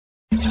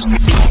મિત્રો,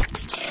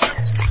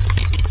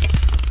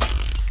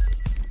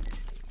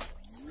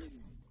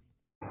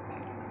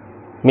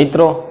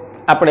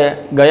 આપણે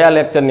ગયા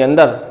લેક્ચરની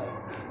અંદર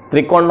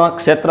ત્રિકોણના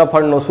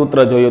ક્ષેત્રફળનું સૂત્ર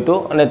જોયું હતું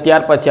અને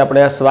ત્યાર પછી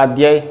આપણે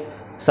સ્વાધ્યાય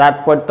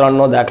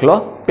 7.3નો દાખલો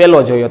પહેલો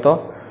જોયો હતો.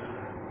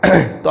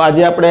 તો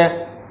આજે આપણે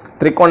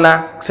ત્રિકોણના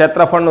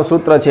ક્ષેત્રફળનું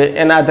સૂત્ર છે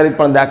એના આધારિત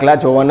પણ દાખલા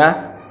જોવાના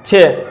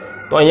છે.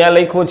 તો અહીંયા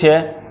લખ્યું છે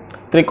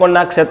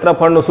ત્રિકોણના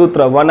ક્ષેત્રફળનું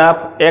સૂત્ર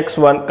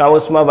 1/x1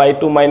 કૌંસમાં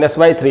y2 -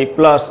 y3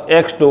 પ્લસ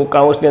x2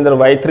 કૌંસની અંદર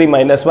y3 -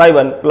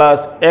 y1 પ્લસ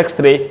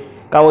x3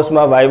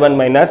 કૌંસમાં y1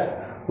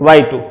 -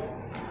 y2.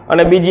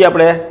 અને બીજી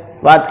આપણે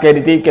વાત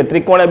કરી હતી કે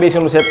ત્રિકોણ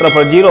એબીસીનું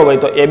ક્ષેત્રફળ 0 હોય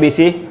તો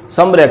એબીસી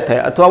સમરેખ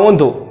થાય, અથવા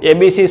ઊંધું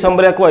એબીસી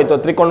સમરેખ હોય તો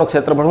ત્રિકોણનું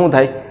ક્ષેત્રફળ શું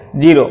થાય?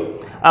 0.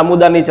 આ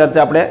મુદ્દાની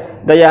ચર્ચા આપણે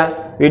ગયા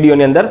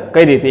વિડીયોની અંદર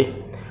કરી હતી.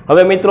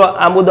 હવે મિત્રો,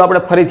 આ મુદ્દો આપણે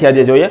ફરીથી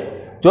આજે જોઈએ.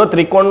 જો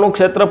ત્રિકોણનું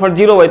ક્ષેત્રફળ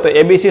 0 હોય તો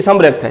એબીસી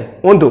સમરેખ થાય,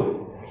 ઊંધું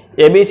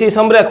એબીસી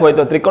સમરેખ હોય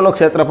તો ત્રિકોણનું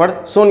ક્ષેત્રફળ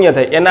 0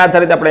 થાય. એના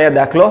આધારિત આપણે અહીંયા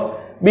દાખલો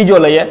બીજો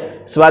લઈએ,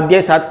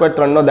 સ્વાધ્યાય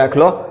 7.3નો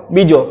દાખલો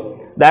બીજો.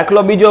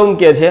 દાખલો બીજો એમ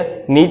કહે છે,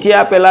 નીચે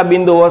આપેલા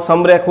બિંદુઓ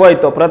સમરેખ હોય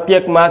તો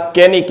પ્રત્યેકમાં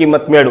કેની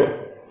કિંમત મેળવો.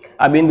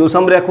 આ બિંદુ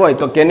સમરેખ હોય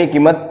તો કેની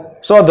કિંમત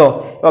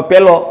શોધો. એમાં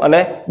પહેલો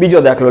અને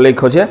બીજો દાખલો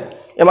લખ્યો છે.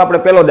 એમાં આપણે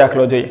પહેલો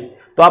દાખલો જોઈએ.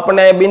 તો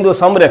આપણને બિંદુ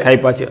સમરેખ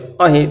આપ્યા છે.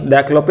 અહીં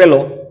દાખલો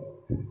પહેલો,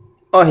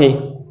 અહીં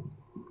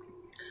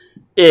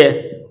એ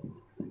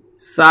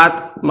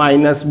 7 -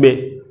 2,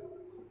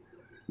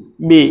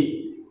 બી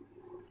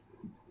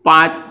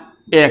 5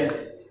 1,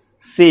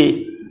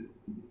 સી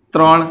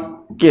 3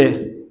 કે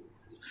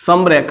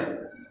સમરેખ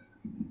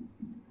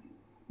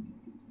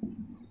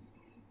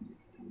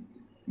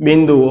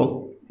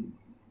બિંદુઓ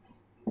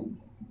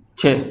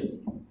છે.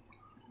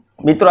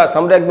 મિત્રો, આ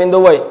સમરેખ બિંદુ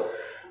હોય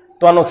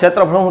તો આનું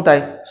ક્ષેત્રફળ શું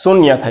થાય?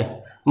 0 થાય.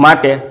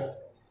 માટે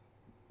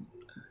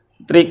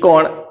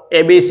ત્રિકોણ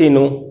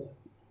એબીસીનું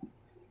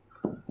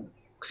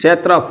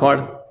ક્ષેત્રફળ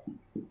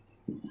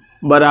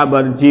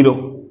બરાબર 0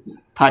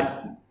 થાય.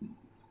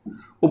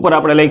 ઉપર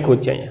આપણે લખ્યું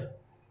છે અહીંયા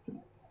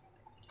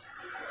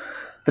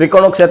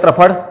ત્રિકોણનું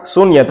ક્ષેત્રફળ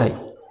 0 થાય.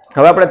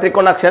 હવે આપણે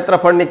ત્રિકોણના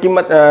ક્ષેત્રફળની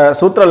કિંમત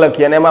સૂત્ર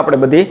લખીએ અને એમાં આપણે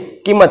બધી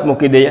કિંમત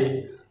મૂકી દઈએ.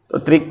 તો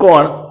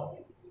ત્રિકોણ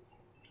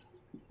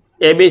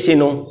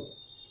એબીસીનું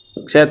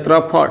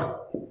ક્ષેત્રફળ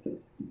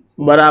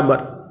બરાબર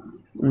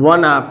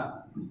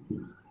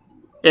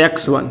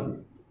 1/x1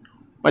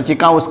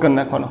 પછી કૌંસ કરી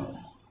નાખવાનો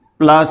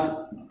પ્લસ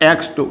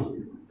x2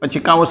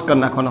 પછી કૌંસ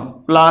કરી નાખવાનો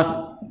પ્લસ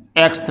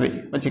x3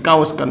 પછી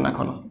કૌંસ કરી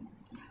નાખવાનો.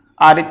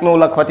 આ રીતનું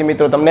લખવાથી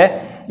મિત્રો તમને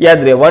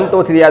યાદ રહે. 1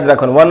 2 3 યાદ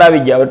રાખવાનું. 1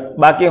 આવી ગયા,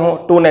 બાકી હું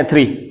 2 ને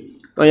 3.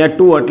 તો અહીંયા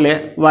 2 એટલે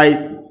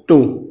y2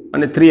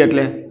 અને 3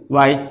 એટલે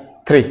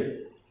y3.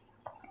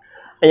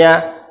 અહીંયા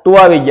 2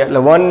 આવી ગયા એટલે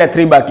 1 ને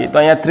 3 બાકી. તો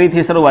અહીંયા 3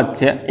 થી શરૂઆત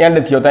છે, એન્ડ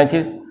થયો તો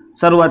અહીંથી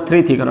શરૂઆત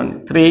 3 થી કરવાની.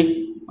 3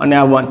 અને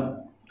આ 1.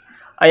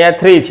 અહીંયા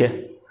 3 છે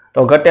તો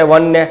ઘટે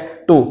 1 ને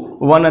 2.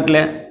 1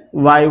 એટલે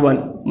y1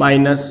 -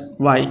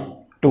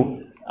 y2.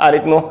 આ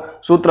રીતનું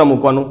સૂત્ર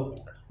મૂકવાનું.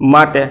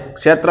 માટે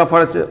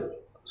ક્ષેત્રફળ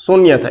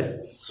 0 થાય.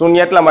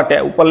 0 એટલા માટે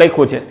ઉપર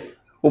લખ્યું છે,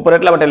 ઉપર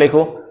એટલા માટે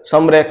લખ્યું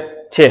સમરેખ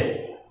છે.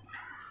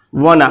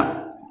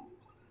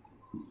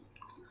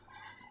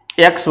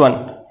 1/x1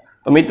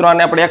 તો મિત્રો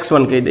આને આપણે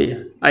x1 કહી દઈએ.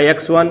 આ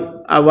x1,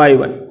 આ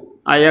y1,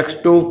 આ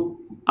x2,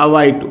 આ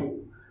y2,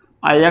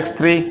 આ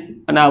x3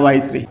 અને આ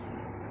y3.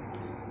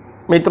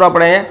 મિત્રો,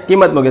 આપણે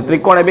કિંમત મૂકીએ.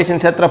 ત્રિકોણ એબીસી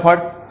ક્ષેત્રફળ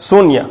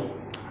 0.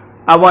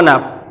 આ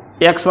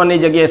 1/x1 ની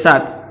જગ્યાએ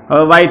 7.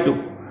 હવે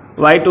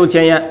y2 છે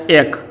અહીંયા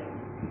 1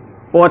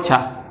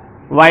 ઓછા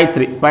y3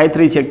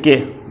 છે k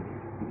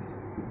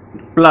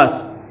પ્લસ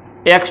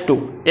x2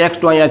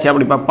 અહીંયા છે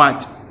આપણી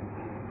પાસે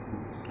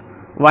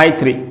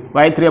 5,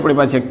 y3 આપણી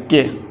પાસે k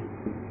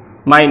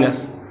માઇનસ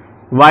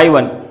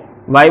y1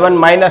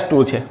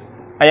 -2 છે.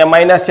 અહીંયા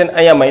માઇનસ છે ને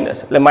અહીંયા માઇનસ,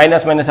 એટલે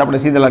માઇનસ આપણે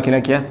સીધા લખી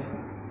નાખ્યા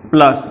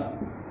પ્લસ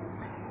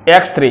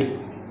x3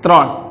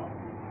 3,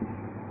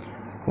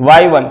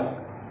 y1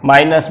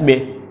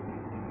 -2,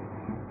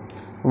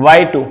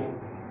 y2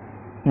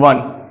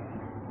 1.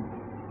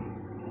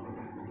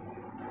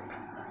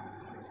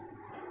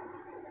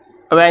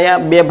 હવે અહીંયા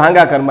બે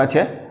ભાગાકારમાં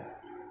છે,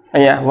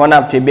 અહીંયા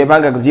 1/2 છે, બે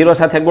ભાગાકાર 0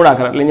 સાથે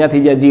ગુણાકાર એટલે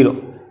અહીંયાથી જાય 0.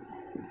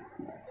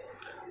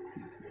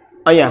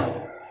 અહીંયા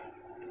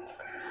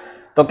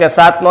તો કે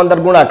 7 નો અંદર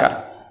ગુણાકાર,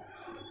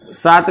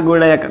 7 ×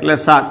 1 એટલે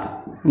 7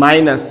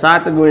 માઇનસ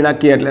 7 ×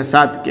 k એટલે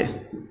 7k.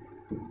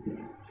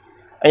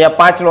 અહીંયા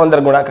 5 નો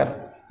અંદર ગુણાકાર,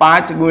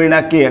 5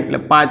 × k એટલે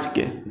 5k,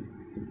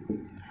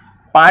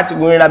 5 ×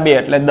 2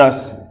 એટલે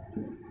 10.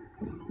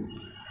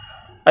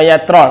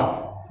 અહીંયા 3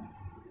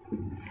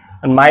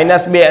 અને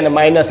 -2 અને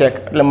 -1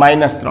 એટલે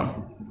 -3.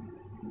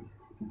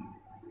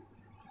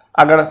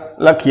 આગળ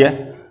લખીએ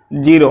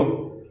 0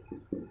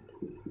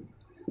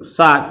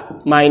 7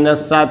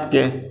 -7k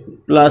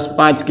પ્લસ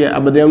 5k, આ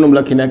બધું એમનું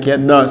લખી નાખીએ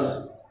 10.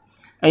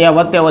 અહીંયા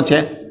વચ્ચે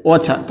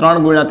ઓછા 3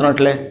 × 3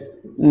 એટલે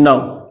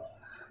 9.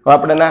 હવે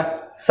આપણે એના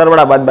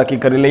સરવાળા બાદબાકી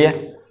કરી લઈએ.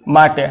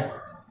 માટે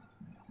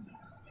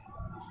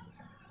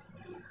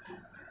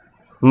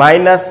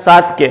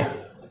 -7k,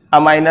 આ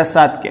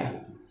 -7k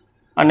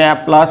અને આ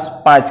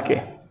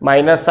 +5k,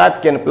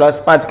 -7k અને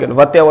 +5k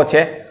વત્તેવો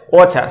છે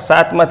ઓછા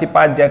 7 માંથી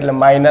 5 જાય એટલે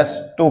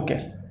 -2k।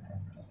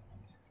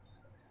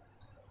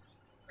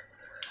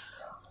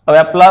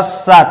 હવે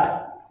 +7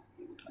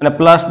 અને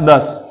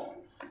 +10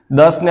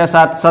 10 ને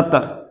 7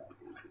 17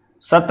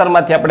 17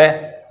 માંથી આપણે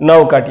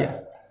 9 કાઢીએ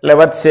એટલે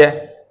વધશે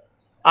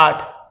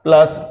 8 +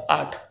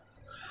 8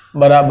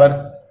 બરાબર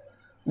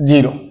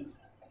 0।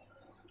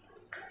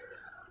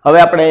 હવે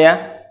આપણે અહીંયા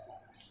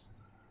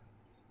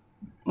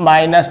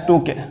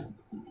 -2k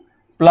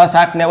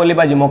 +8 ને ઓલી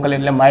બાજુ મોકલીએ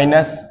એટલે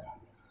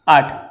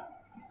 -8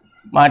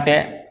 માટે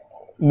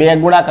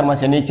 2 ગુણાકારમાં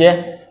છે નીચે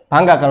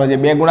ભાગાકાર છે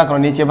 2 ગુણાકાર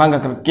નીચે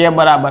ભાગાકાર k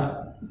બરાબર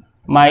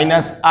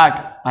 -8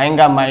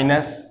 ભાગ્યા -2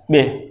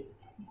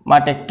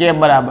 માટે k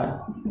બરાબર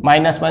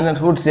માઇનસ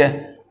ઉઠશે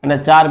અને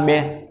 4 2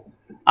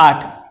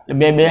 8 એટલે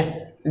 2 2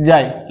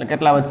 જાય એટલે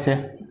કેટલા વધશે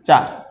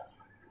 4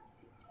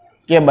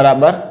 k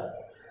બરાબર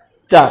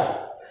 4।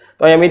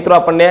 તો અહીંયા મિત્રો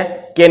આપણને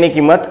k ની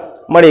કિંમત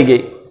મળી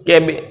ગઈ k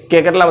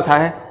કેટલા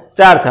થાય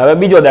 4 થાય। હવે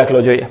બીજો દાખલો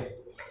જોઈએ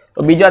તો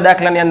બીજા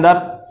દાખલાની અંદર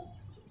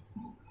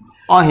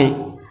અહીં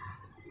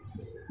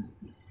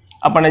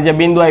આપણને જે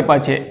બિંદુ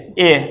આપ્યા છે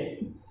a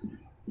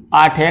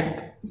 8 1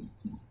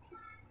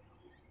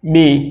 b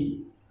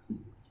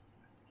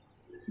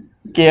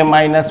k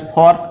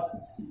 -4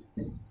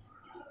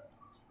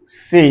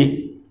 c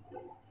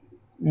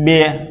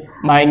 2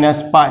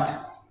 -5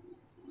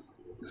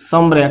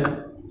 સમરેખ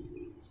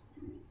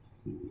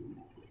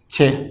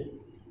છે।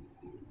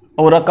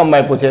 રકમ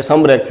આપ્યું છે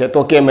સમરેખ છે તો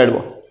કે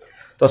મેળવો।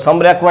 તો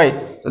સમરેખ હોય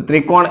તો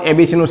ત્રિકોણ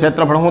એબીસી નું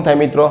ક્ષેત્રફળ શું થાય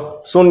મિત્રો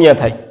 0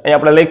 થાય। અહીં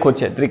આપણે લખ્યું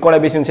છે ત્રિકોણ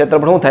એબીસી નું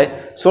ક્ષેત્રફળ શું થાય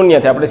 0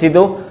 થાય। આપણે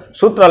સીધું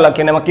સૂત્ર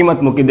લખીને એમાં કિંમત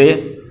મૂકી દઈએ।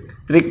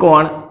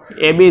 ત્રિકોણ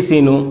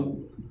એબીસી નું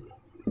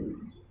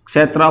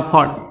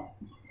ક્ષેત્રફળ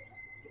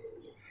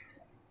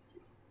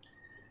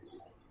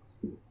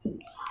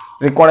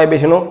ત્રિકોણ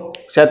એબીસી નું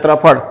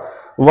ક્ષેત્રફળ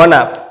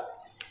 1/2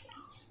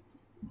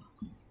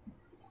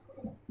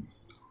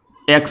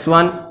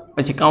 x1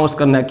 પછી કૌંસ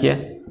કરી નાખીએ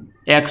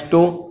x2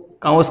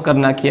 કૌંસ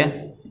કરી નાખીએ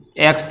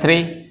x3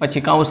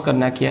 પછી કૌંસ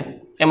કરી નાખીએ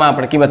એમાં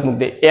આપણે કિંમત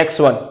મૂકી દઈએ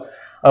x1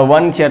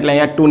 1 છે એટલે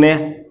અહીંયા 2 ને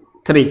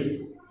 3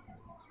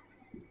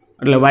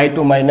 એટલે y2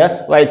 -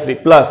 y3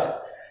 પ્લસ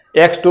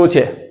x2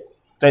 છે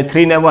તો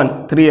 3 ને 1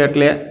 3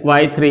 એટલે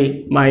y3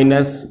 - y1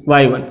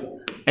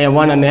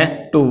 અહીંયા 1 અને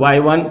 2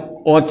 y1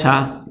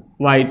 ઓછા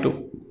y2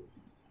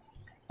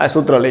 આ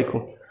સૂત્ર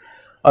લખ્યું।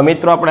 હવે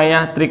મિત્રો આપણે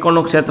અહીંયા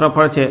ત્રિકોણનું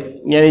ક્ષેત્રફળ છે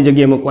એની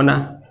જગ્યાએ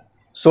મૂકવાના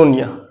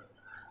 0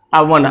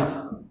 આ 1/2।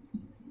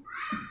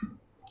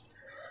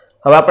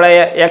 હવે આપણે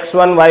અહીંયા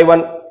x1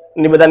 y1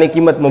 ની બધાની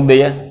કિંમત મૂકી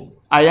દઈએ।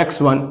 આ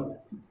x1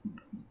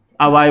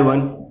 આ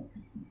y1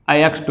 આ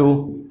x2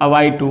 આ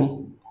y2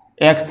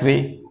 x3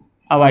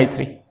 આ y3।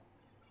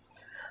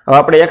 હવે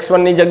આપણે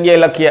x1 ની જગ્યાએ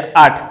લખીએ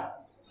 8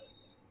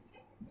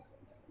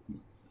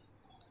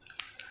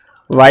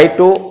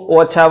 y2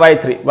 ઓછા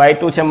y3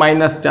 y2 છે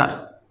 -4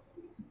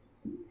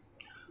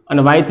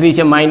 અને y3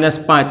 છે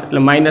 -5 એટલે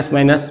 +5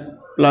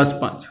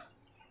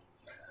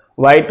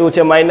 y2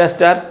 છે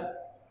 -4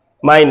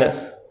 માઇનસ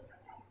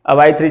આ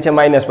y3 છે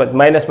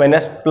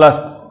 -5 પ્લસ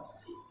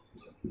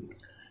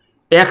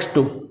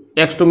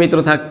x2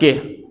 મિત્રો થાય k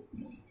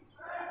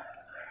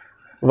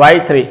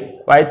y3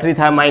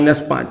 થાય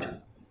 -5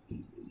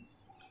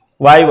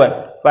 y1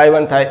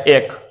 થાય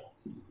 1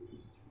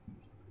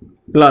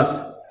 પ્લસ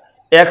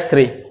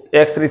x3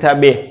 થાય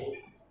 2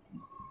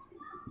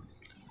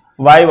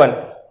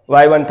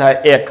 y1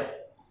 થાય 1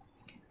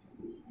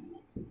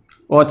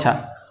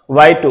 ઓછા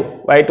y2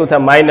 થાય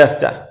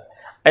 -4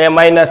 અહીંયા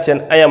માઇનસ છે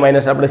ને અહીંયા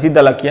માઇનસ આપણે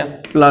સીધા લખીએ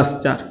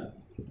 +4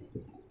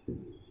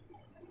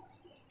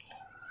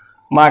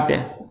 માટે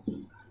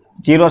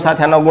 0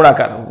 સાથે આનો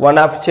ગુણાકાર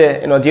 1/2 છે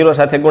એનો 0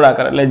 સાથે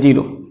ગુણાકાર એટલે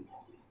 0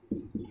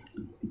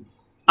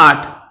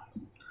 8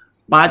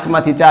 5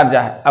 માંથી 4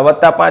 જાય આ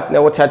 +5 ને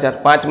 -4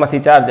 5 માંથી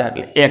 4 જાય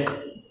એટલે 1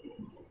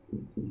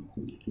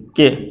 k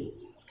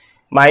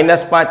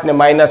 -5 ને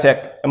 -1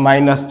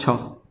 -6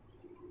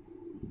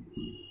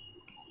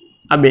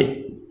 આ બે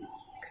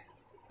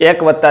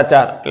 1 +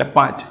 4 એટલે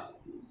 5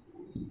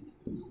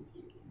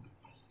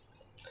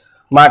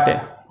 માટે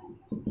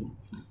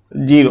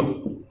 0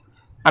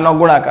 આનો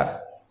ગુણાકાર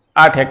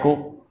 8 ×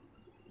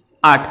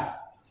 8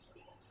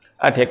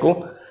 8 ×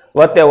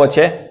 વત્તેવો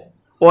છે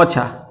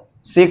ઓછા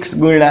 6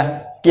 ×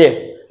 k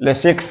એટલે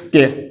 6k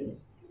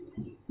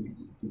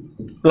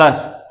પ્લસ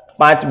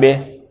 5 2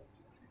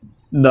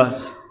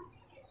 10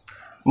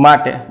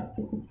 માટે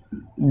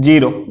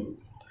 0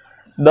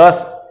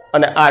 10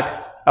 અને 8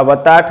 આ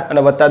 +8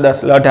 અને +10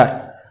 એટલે 18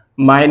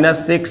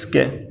 -6k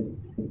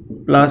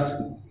પ્લસ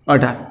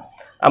 18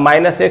 આ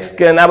 -6k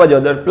ના બાજુ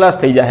પ્લસ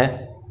થઈ જાય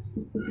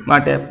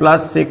માટે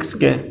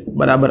 +6k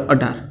બરાબર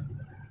 18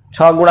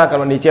 6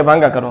 ગુણાકાર નીચે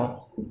ભાંગા કરો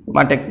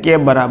માટે k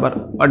બરાબર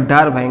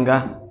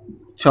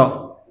 18/6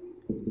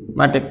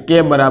 માટે k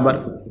બરાબર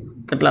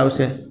કેટલા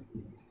આવશે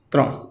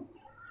 3।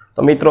 તો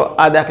મિત્રો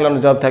આ દાખલાનો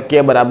જવાબ થાય k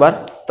બરાબર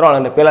 3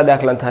 અને પહેલા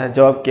દાખલાનો થાય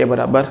જવાબ k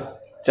બરાબર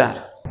 4।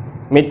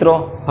 મિત્રો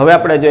હવે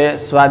આપણે જોઈએ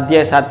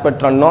સ્વાધ્યાય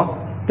 7.3 નો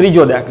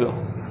ત્રીજો દાખલો।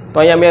 તો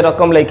અહીંયા મેં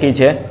રકમ લખી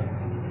છે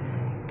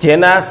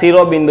જેના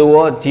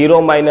શિરોબિંદુઓ 0,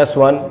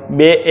 -1,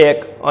 2, 1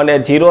 અને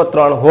 0,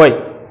 3 હોય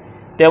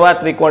તેવા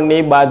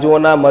ત્રિકોણની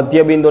બાજુઓના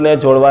મધ્યબિંદુને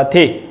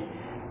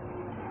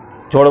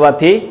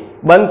જોડવાથી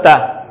બનતા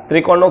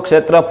ત્રિકોણનું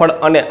ક્ષેત્રફળ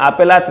અને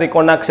આપેલા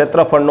ત્રિકોણના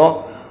ક્ષેત્રફળનો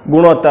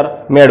ગુણોત્તર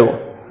મેળવો.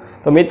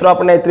 તો મિત્રો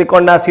આપણે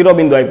ત્રિકોણના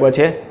શિરોબિંદુ આપ્યો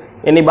છે,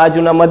 એની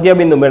બાજુના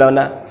મધ્યબિંદુ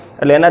મેળવવાના,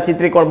 એટલે એનાથી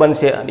ત્રિકોણ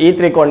બનશે. એ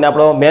ત્રિકોણને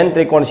આપણો મેન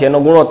ત્રિકોણ છે એનો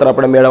ગુણોત્તર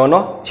આપણે મેળવવાનો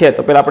છે.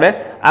 તો પહેલાં આપણે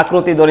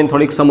આકૃતિ દોરીને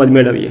થોડીક સમજ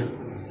મેળવીએ.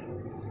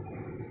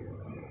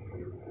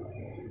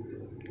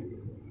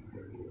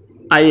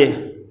 આ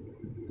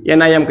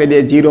એના યામ કહી દે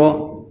 0,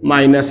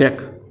 -1.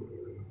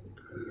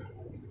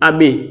 આ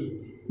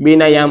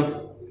બીના યામ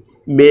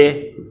 2,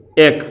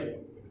 1.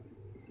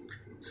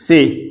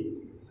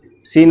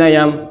 સીના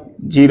યામ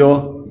 0,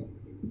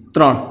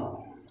 3.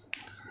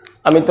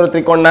 આ મિત્રો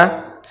ત્રિકોણના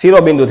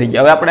શિરોબિંદુ થઈ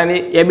ગયા. હવે આપણે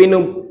આની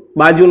એબીનું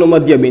બાજુનું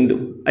મધ્યબિંદુ,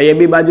 આ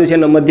એબી બાજુ છે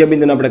એનો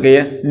મધ્યબિંદુને આપણે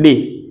કહીએ ડી.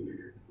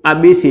 આ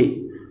બીસી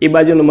એ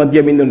બાજુનું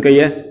મધ્યબિંદુને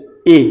કહીએ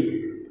ઈ.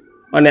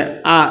 અને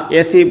આ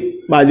એસી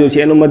બાજુ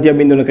છે એનું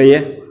મધ્યબિંદુને કહીએ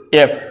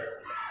એફ.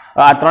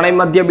 આ ત્રણેય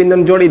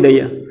મધ્યબિંદુને જોડી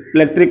દઈએ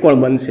એટલે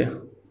ત્રિકોણ બનશે.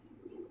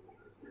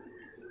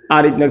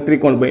 આ રીતના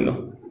ત્રિકોણ બન્યો.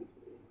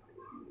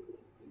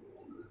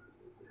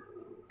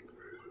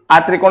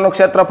 આ ત્રિકોણનું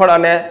ક્ષેત્રફળ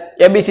અને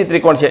એબીસી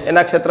ત્રિકોણ છે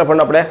એના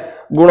ક્ષેત્રફળનો આપણે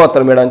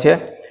ગુણોત્તર મેળવવાનો છે.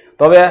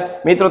 તો હવે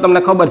મિત્રો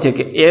તમને ખબર છે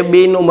કે એ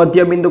બીનું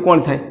મધ્યબિંદુ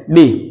કોણ થાય?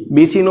 ડી.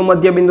 બીસીનું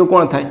મધ્યબિંદુ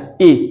કોણ થાય?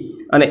 ઈ.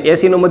 અને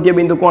એસીનું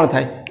મધ્યબિંદુ કોણ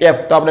થાય? એફ.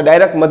 તો આપણે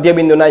ડાયરેક્ટ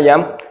મધ્યબિંદુના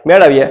યામ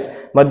મેળવીએ.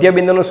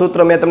 મધ્યબિંદુનું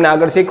સૂત્ર મેં તમને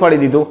આગળ શીખવાડી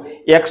દીધું.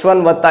 x1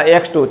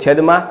 + x2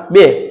 છેદમાં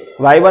 2,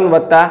 y1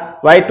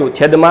 + y2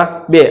 છેદમાં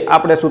 2.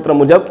 આપણે સૂત્ર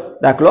મુજબ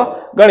દાખલો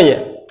ગણીએ.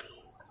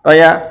 તો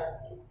અહીંયા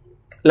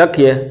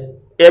લખીએ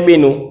એ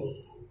બીનું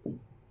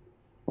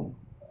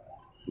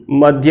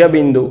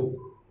મધ્યબિંદુ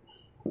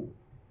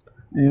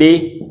ડી,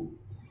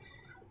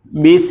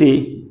 બીસી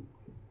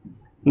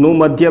નું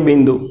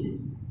મધ્યબિંદુ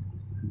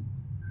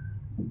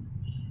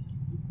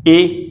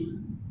ઈ,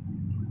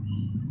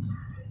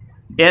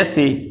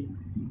 એસી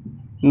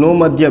નું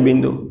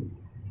મધ્યબિંદુ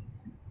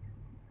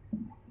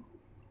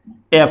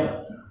એફ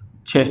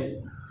છે.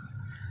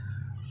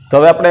 તો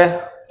હવે આપણે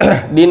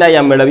ડીના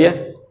યામ મેળવીએ.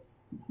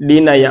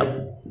 ડીના યામ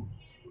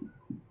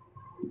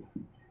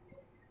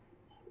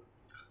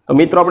તો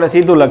મિત્રો આપણે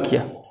સીધું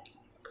લખીએ,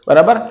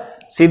 બરાબર?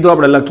 સીધું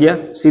આપણે લખીએ.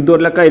 સીધું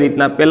એટલે કઈ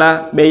રીતના? પહેલા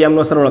બે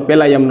યામનો સરવાળો,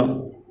 પહેલા યામનો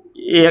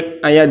 1,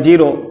 અહીંયા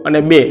 0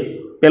 અને 2.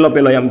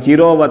 પહેલો યામ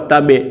 0 +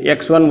 2,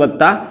 x1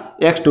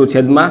 + x2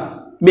 છેદમાં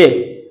 2.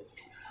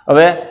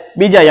 હવે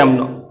બીજા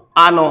યામનો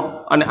આનો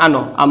અને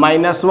આનો, આ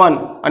 -1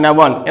 અને આ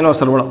 1 એનો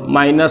સરવાળો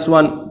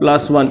 -1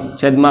 + 1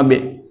 છેદમાં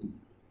 2.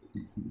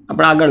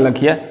 આપણે આગળ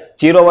લખીએ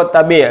 0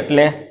 + 2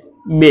 એટલે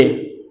 2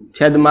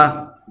 છેદમાં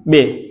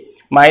 2.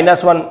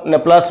 -1 અને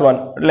 +1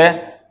 એટલે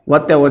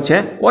વત્તે ઓછે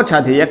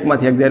ઓછાથી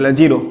એકમાંથી એક જાય એટલે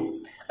 0.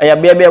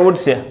 અહીંયા 2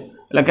 ઉડશે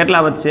એટલે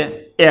કેટલા વધશે?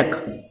 1.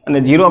 અને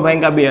 0 /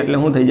 2 એટલે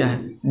શું થઈ જાય?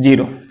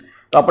 0.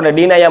 તો આપણે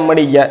ડીના યામ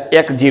મળી ગયા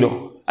 1, 0.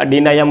 આ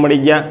ડીના યામ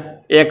મળી ગયા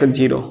 1,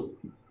 0.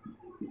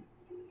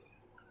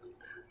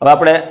 હવે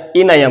આપણે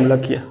ઈના યામ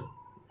લખીએ.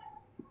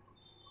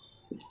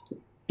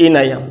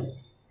 ઈના યામ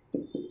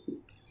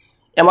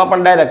એમાં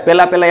પણ ડાયરેક્ટ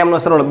પહેલા યામનો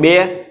સરળ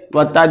 2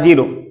 +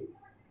 0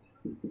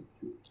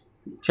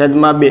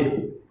 છેદમાં 2,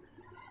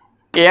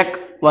 1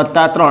 +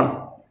 3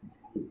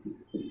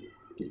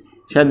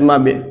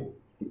 છેદમાં 2.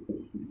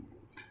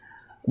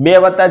 2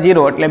 +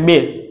 0 એટલે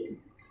 2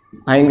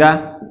 ભાગ્યા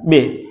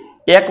 2.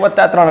 1 +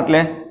 3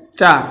 એટલે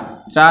 4,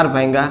 4 /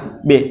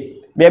 2.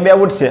 2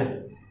 ઉડશે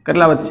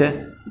કેટલા વધશે?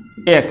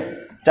 1.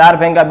 4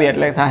 / 2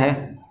 એટલે થાય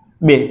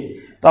 2.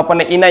 તો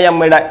આપણને ઈના યામ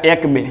મળ્યા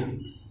 1, 2.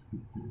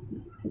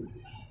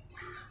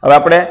 હવે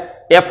આપણે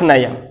એફના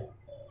યામ.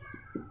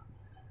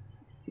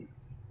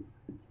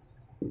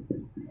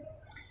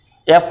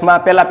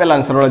 એફમાં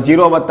પહેલાનો સરવાળો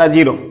 0 +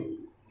 0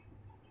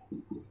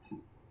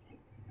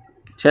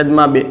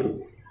 છેદમાં 2.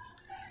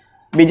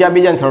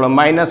 બીજાનો સરવાળો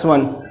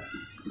 -1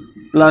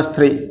 +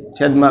 3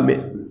 છેદમાં 2.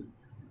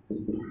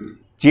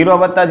 0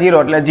 +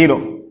 0 એટલે 0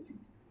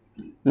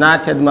 ના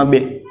છેદમાં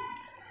 2.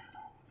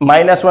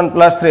 -1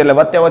 + 3 એટલે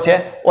વત્તે ઓછે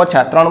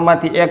ઓછા, 3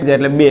 માંથી 1 જાય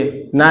એટલે 2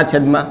 ના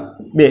છેદમાં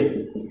 2.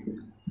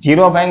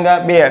 0 /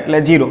 2 એટલે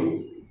 0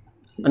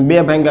 અને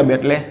 2 / 2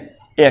 એટલે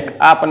 1.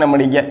 આ આપણને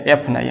મળી ગયા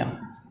એફના યામ.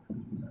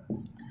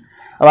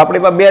 હવે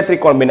આપણી પાસે બે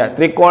ત્રિકોણ બન્યા,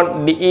 ત્રિકોણ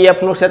DEF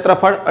નું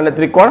ક્ષેત્રફળ અને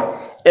ત્રિકોણ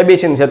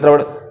ABC નું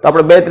ક્ષેત્રફળ. તો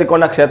આપણે બે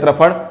ત્રિકોણના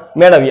ક્ષેત્રફળ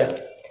મેળવ્યા.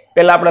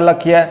 પહેલા આપણે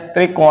લખીએ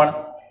ત્રિકોણ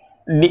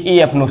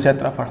DEF નું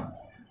ક્ષેત્રફળ.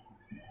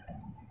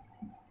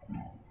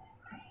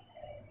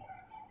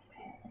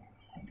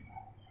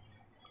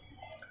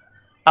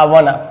 આ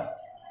 1/2.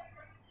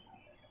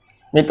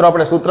 મિત્રો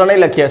આપણે સૂત્ર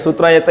નહીં લખીએ,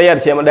 સૂત્ર એ તૈયાર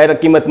છે, એમાં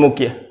ડાયરેક્ટ કિંમત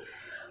મૂકીએ.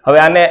 હવે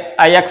આને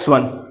આ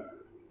x1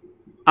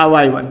 આ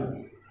y1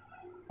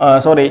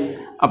 સોરી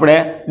આપણે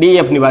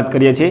DEF ની વાત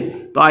કરીએ છીએ,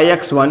 તો આ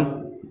x1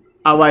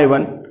 આ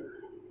y1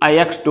 આ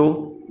x2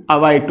 આ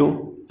y2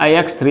 આ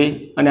x3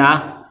 અને આ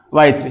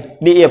y3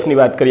 DEF ની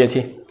વાત કરીએ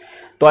છીએ.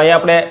 તો અહીંયા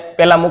આપણે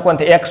પહેલા મૂકવાનું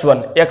છે x1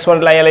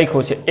 એટલે અહીંયા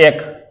લખ્યું છે 1,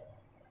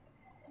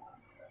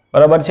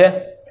 બરાબર છે.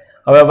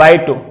 હવે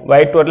y2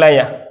 એટલે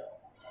અહીંયા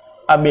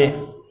આ 2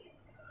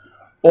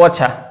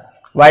 ઓછા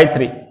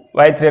y3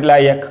 એટલે આ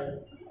 1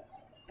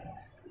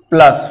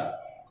 પ્લસ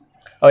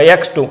હવે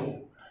x2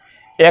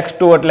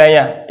 એટલે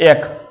અહીંયા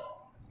 1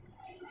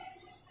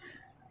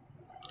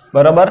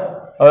 બરાબર।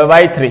 હવે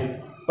y3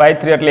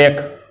 એટલે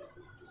 1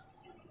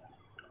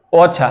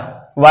 ઓછા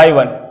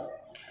y1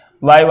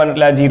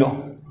 એટલે આ 0।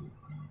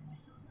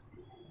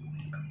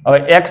 હવે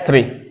x3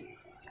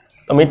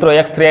 તો મિત્રો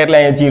x3 એટલે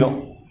અહીંયા 0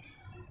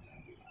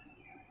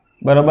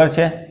 બરાબર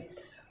છે।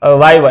 હવે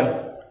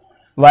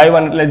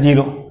y1 એટલે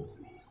 0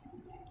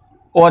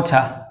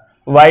 ઓછા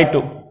y2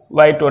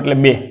 એટલે 2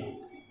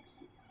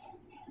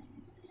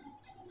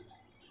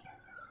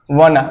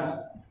 1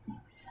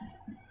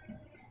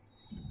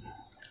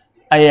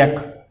 આ 1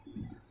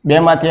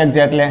 2 માંથી 1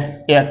 જાય એટલે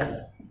 1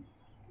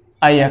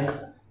 આ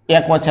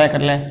 1 ઓછા 1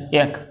 એટલે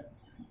 1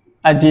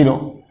 આ 0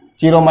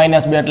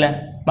 -2 એટલે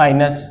 -2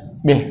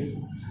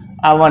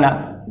 આ 1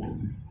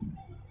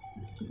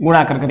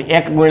 ગુણાકાર કરી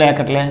 1 ગુણ્યા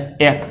 1 એટલે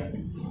 1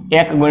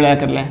 1 ગુણ્યા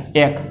 1 એટલે 1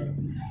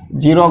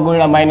 0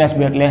 ગુણ્યા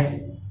 -2 એટલે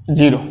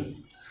 0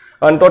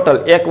 અને ટોટલ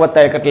 1 +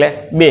 1 એટલે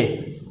 2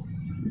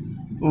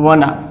 1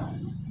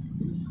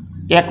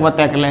 1 +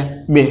 1 એટલે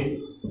 2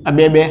 આ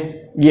 2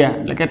 ગયા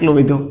એટલે કેટલું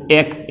વધ્યું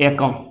 1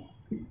 એકમ।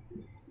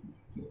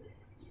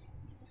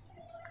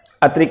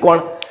 આ ત્રિકોણ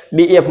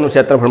DEF નું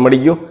ક્ષેત્રફળ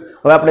મળી ગયું।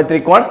 હવે આપણે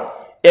ત્રિકોણ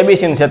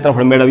ABC નું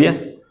ક્ષેત્રફળ મેળવીએ।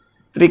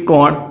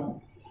 ત્રિકોણ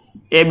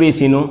ABC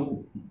નું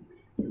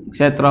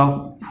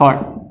ક્ષેત્રફળ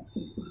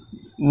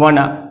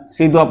 1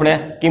 સીધું આપણે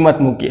કિંમત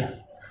મૂકીએ।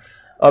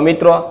 હવે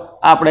મિત્રો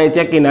આપણે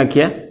ચેકી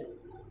નાખીએ।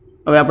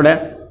 હવે આપણે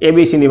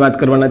ABC ની વાત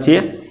કરવાના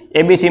છીએ।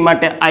 ABC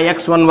માટે આ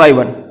x1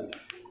 y1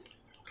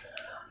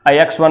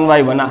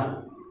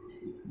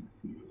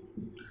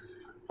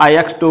 આ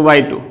x2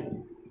 y2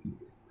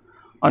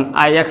 અને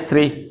આ x3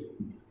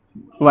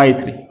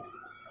 y3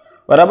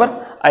 બરાબર।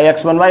 આ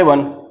x1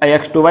 y1 આ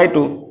x2 y2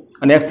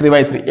 અને x3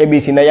 y3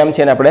 ABC ના આમ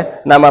છે ને આપણે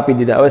નામ આપી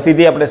દીધા। હવે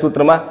સીધી આપણે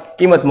સૂત્રમાં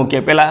કિંમત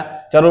મૂકીએ। પહેલા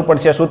જરૂર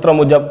પડશે સૂત્ર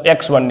મુજબ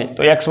x1 ની,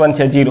 તો x1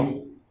 છે 0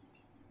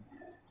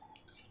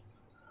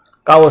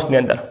 કાઉન્સની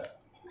અંદર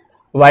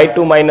y2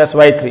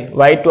 y3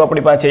 y2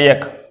 આપણી પાસે 1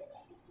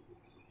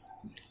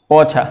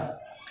 ઓછા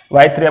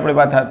y3 આપણી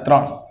પાસે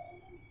 3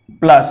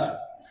 પ્લસ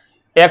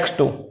x2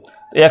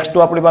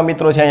 આપણી પાસે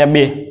મિત્રો છે અહીંયા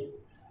 2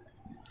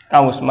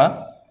 કાઉન્સમાં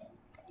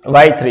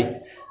y3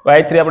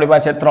 આપણી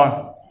પાસે 3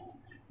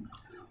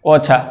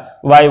 ઓછા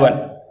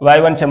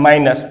y1 છે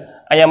માઇનસ,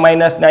 અહીંયા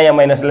માઇનસ ને અહીંયા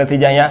માઇનસ એટલે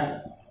થઈ જાય અહીંયા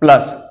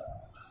પ્લસ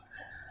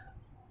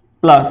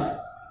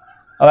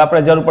હવે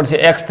આપણે જરૂર પડશે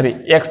x3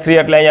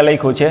 એટલે અહીંયા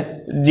લખ્યું છે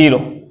 0।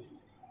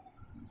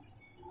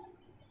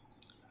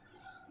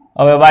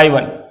 હવે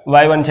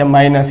y1 છે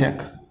 -1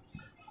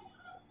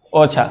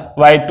 ઓછા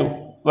y2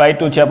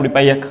 છે આપણી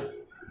પાસે 1।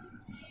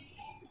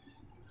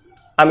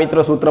 આ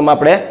મિત્રો સૂત્રમાં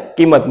આપણે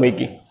કિંમત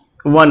મૂકી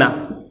 1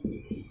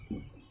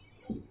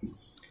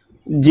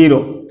 0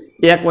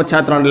 1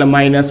 ઓછા 3 એટલે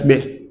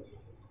 -2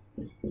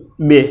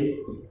 2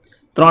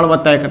 3 +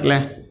 1 એટલે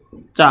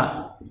 4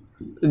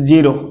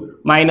 0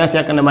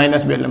 -1 અને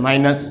 -2 એટલે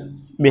 -2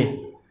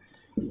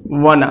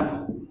 1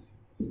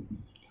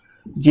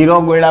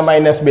 0 ગુણ્યા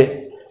 -2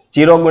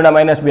 0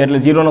 ગુણ્યા -2 એટલે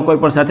 0 નો કોઈ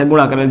પણ સાથે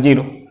ગુણાકાર એટલે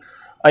 0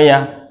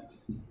 અહીંયા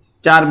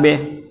 4 2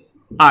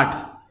 8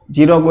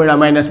 0 ગુણ્યા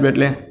 -2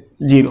 એટલે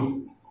 0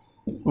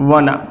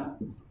 1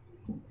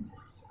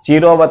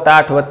 0 +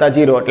 8 +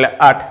 0 એટલે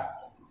 8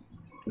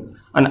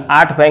 અને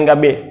 8 ભાગ્યા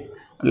 2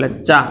 એટલે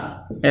 4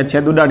 એ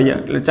છેદ ઉડાડીએ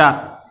એટલે 4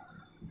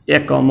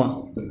 એકમ।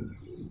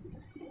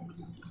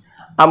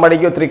 આ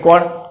મળી ગયો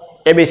ત્રિકોણ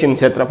ABC નું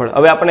ક્ષેત્રફળ।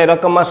 હવે આપણે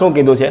રકમમાં શું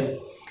કીધું છે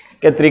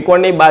કે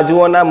ત્રિકોણની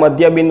બાજુઓના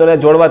મધ્ય બિંદુને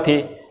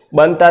જોડવાથી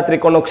બનતા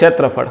ત્રિકોણનું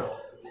ક્ષેત્રફળ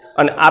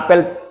અને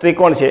આપેલ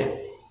ત્રિકોણ છે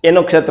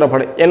એનું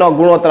ક્ષેત્રફળ એનો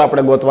ગુણોત્તર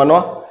આપણે ગોતવાનો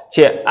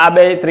છે। આ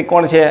બે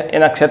ત્રિકોણ છે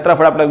એના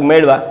ક્ષેત્રફળ આપણે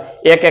મેળવા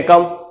 1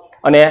 એકમ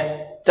અને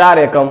 4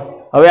 એકમ।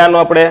 હવે આનો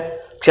આપણે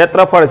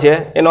ક્ષેત્રફળ છે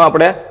એનો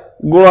આપણે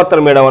ગુણોત્તર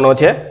મેળવવાનો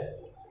છે।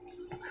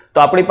 તો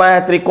આપણી પાસે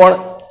ત્રિકોણ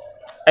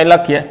એ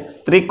લખીએ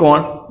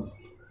ત્રિકોણ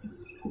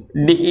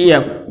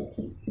DEF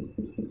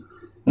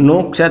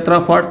નું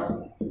ક્ષેત્રફળ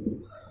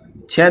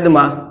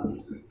છેદમાં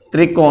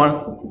ત્રિકોણ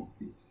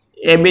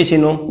ABC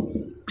નું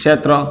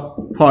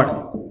ક્ષેત્રફળ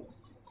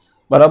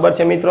બરાબર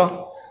છે મિત્રો।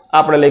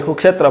 આપણે લખ્યું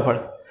ક્ષેત્રફળ।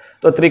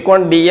 તો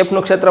ત્રિકોણ DEF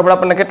નું ક્ષેત્રફળ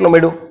આપણને કેટલું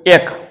મળ્યું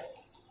 1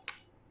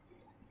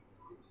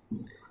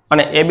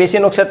 અને ABC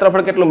નું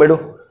ક્ષેત્રફળ કેટલું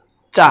મળ્યું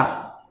 4।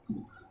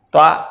 તો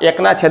આ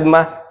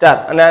 1/4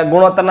 અને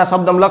ગુણોત્તરના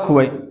શબ્દમાં લખવું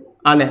હોય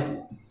આને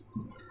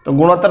તો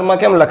ગુણોત્તરમાં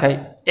કેમ લખાય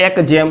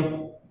 1/4।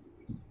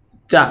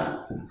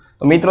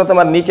 તો મિત્રો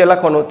તમારે નીચે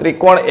લખવાનું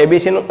ત્રિકોણ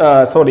ABC નું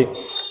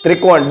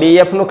ત્રિકોણ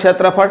DEF નું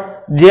ક્ષેત્રફળ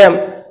જેમ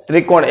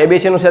ત્રિકોણ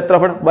ABC નું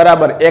ક્ષેત્રફળ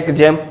બરાબર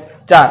 1/4।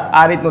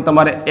 આ રીતનું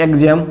તમારે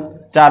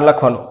 1/4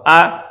 લખવાનું।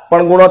 આ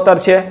પણ ગુણોત્તર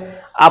છે,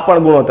 આ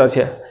પણ ગુણોત્તર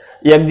છે।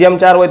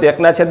 1/4 હોય તો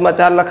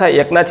 1/4 લખાય,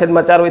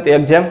 1/4 હોય તો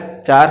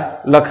 1/4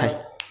 લખાય।